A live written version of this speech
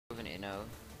know.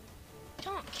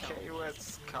 Don't kill me.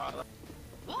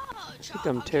 I think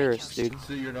I'm terrorist, dude.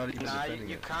 So you're not even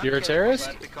defending it. You're a terrorist?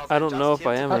 I don't know if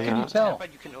I am How or can you not. tell?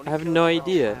 I have no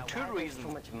idea.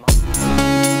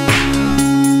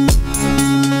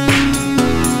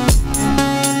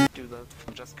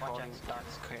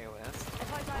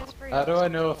 How do I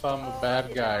know if I'm a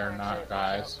bad guy or not,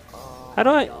 guys? How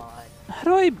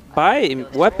do I buy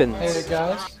weapons? Hey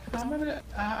guys,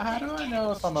 how do I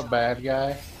know if I'm a bad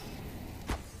guy?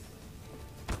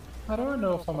 How do I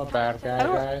know if I'm a bad guy,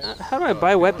 guys? How do I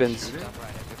buy weapons?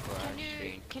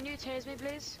 Can you tase me,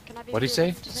 please? Can I be? What do you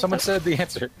say? Someone said the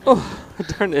answer. Oh,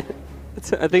 darn it.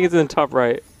 I think it's in the top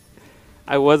right.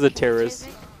 I was a terrorist.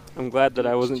 I'm glad that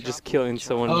I wasn't just killing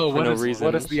someone for no reason.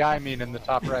 What does the I mean in the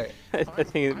top right? I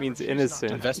think it means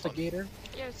innocent. Investigator?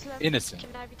 Innocent.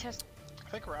 Can I be tested?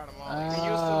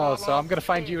 Oh, so I'm gonna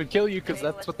find you and kill you because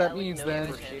that's what that means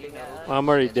then. Well, I'm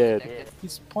already dead.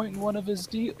 He's pointing one of his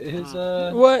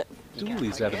What?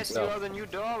 dualies at himself.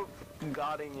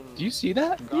 Do you see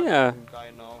that? Yeah.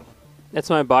 That's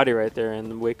my body right there in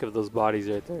the wake of those bodies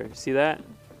right there. See that?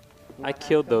 I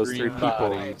killed those 3 people.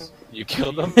 Bodies. You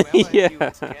killed them? Yeah.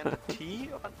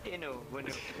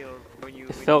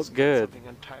 It felt good.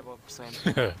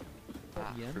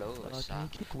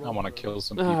 I want to kill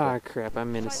some people. Ah, crap,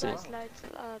 I'm innocent.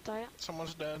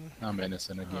 Someone's dead. I'm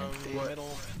innocent again.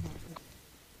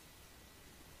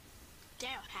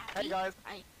 Hey guys.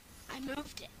 I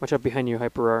moved it. Watch out behind you,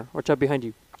 Hyper-R. Watch out behind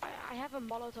you. I have a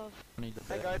Molotov. Hey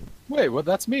guys. Wait, well,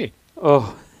 that's me.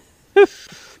 Oh.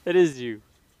 That is you.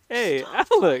 Hey,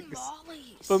 Alex.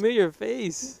 Familiar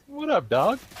face. What up,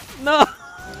 dog? No.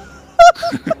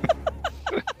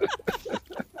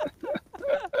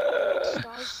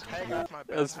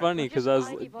 That was funny because I was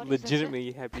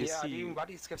legitimately happy to see you. I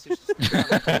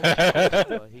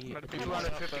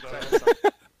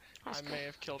may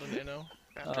have killed an Inno.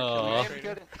 Oh,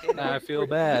 I feel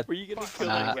bad. Were you gonna kill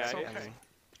that guy?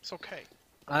 It's okay.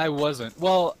 I wasn't.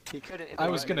 Well, I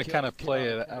was gonna kind of play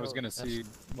it. I was gonna see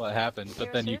what happened,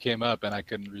 but then you came up and I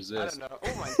couldn't resist.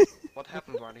 What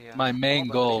happened right here? My main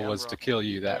goal was to kill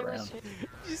you that round.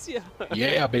 Yeah.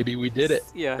 Yeah, baby, we did it.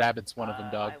 Yeah. Rabbit's one of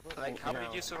them, dog. Like, how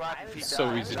did you survive if you So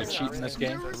died? easy to cheat in this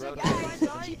game. Is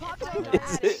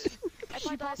it?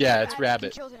 Yeah, it's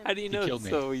Rabbit. How do you know killed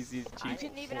it's me. so easy to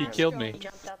cheat? He killed me.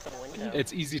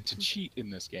 It's easy to cheat in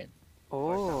this game.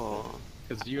 Oh.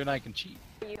 Because you and I can cheat.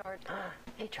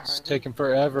 It's taking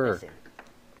forever.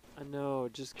 I know,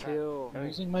 just kill. I'm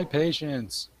losing my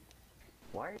patience.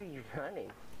 Why are you running?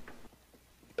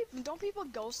 Don't people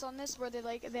ghost on this where they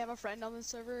have a friend on the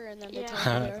server and then they Yeah.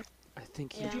 tell you there? I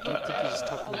think he's just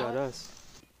talking about us.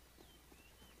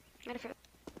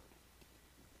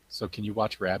 So can you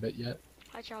watch Rabbit yet?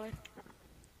 Hi Charlie.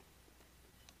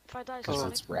 If I die, Because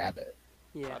it's Rabbit.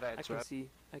 Yeah, I can see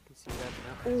that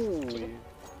now. Ooh.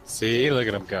 See? Look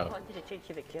at him go. How long did it take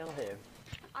you to kill him?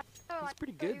 He's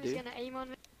pretty good, he was dude. gonna aim on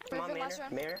me. Come on,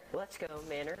 Manor. Let's go,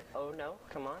 Manor. Oh no,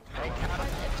 come on.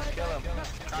 Kill him.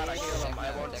 Gotta kill him.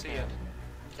 I won't see it.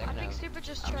 I think Super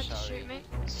just tried to shoot me.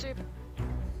 Super.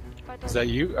 If I die, Is that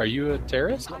you? Are you a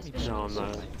terrorist? No,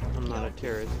 I'm not a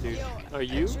terrorist, dude. Are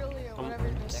you?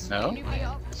 No?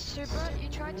 Super, you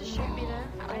tried to shoot me there.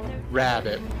 I don't.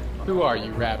 Rabbit. Who are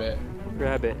you, Rabbit?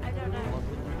 Rabbit. I don't know.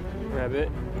 Rabbit.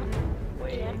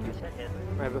 Wait, you said him.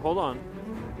 Rabbit, hold on.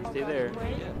 Stay there.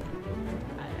 Wait.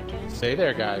 Okay. Stay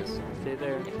there, guys. Stay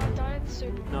there. If I die, it's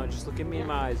Super. No, just look at me in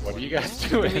my eyes. What are you guys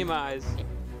Look at me in doing? my eyes.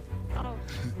 Oh.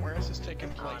 Where is this taking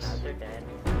place? They're dead.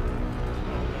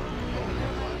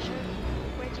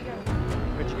 Where'd you go?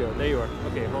 Where'd you go? There you are.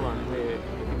 Okay, hold on. Wait. Look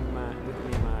at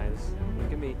me in my eyes.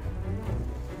 Look at me.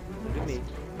 Look at me.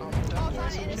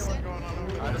 There's some killing going on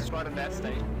over I there. just tried in that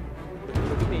state.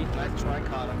 Look at me. I tried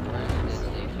Carter.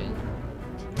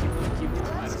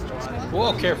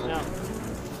 Whoa, careful.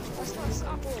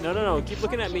 No. Keep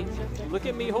looking at me. Look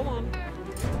at me. Hold on.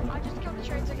 I just killed the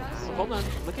traitor, guys. Hold on.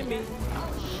 Look at me.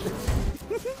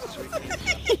 I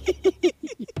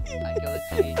killed a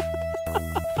tree.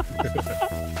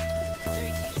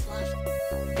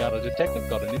 Got a detective,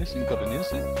 got an innocent,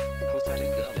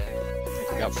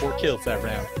 Got 4 kills that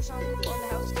round.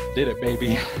 Did it,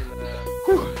 baby.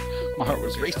 Whew. My heart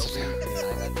was racing.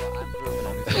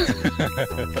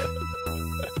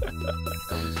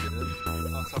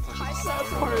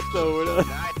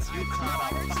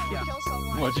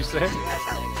 What'd you say?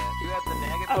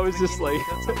 I was just like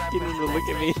getting him to look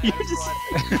at me. You just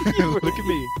Look at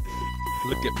me.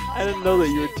 Look at me. I didn't know that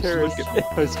you were a terrorist. I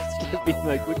was just being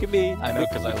like, look at me. I know,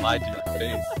 because I lied to your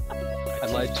face. I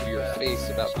lied to your face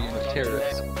about being a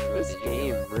terrorist. This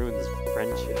game ruins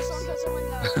friendships.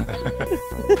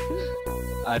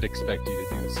 I'd expect you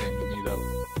to do the same to me,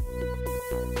 though.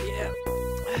 Yeah.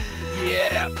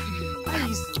 Yeah. I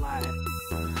used to lie. I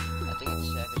think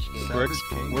it's Savage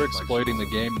Game. We're exploiting the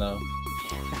game, though.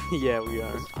 Yeah, we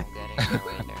are. I'm getting my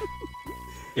way there.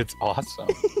 It's awesome.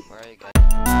 Where are you guys?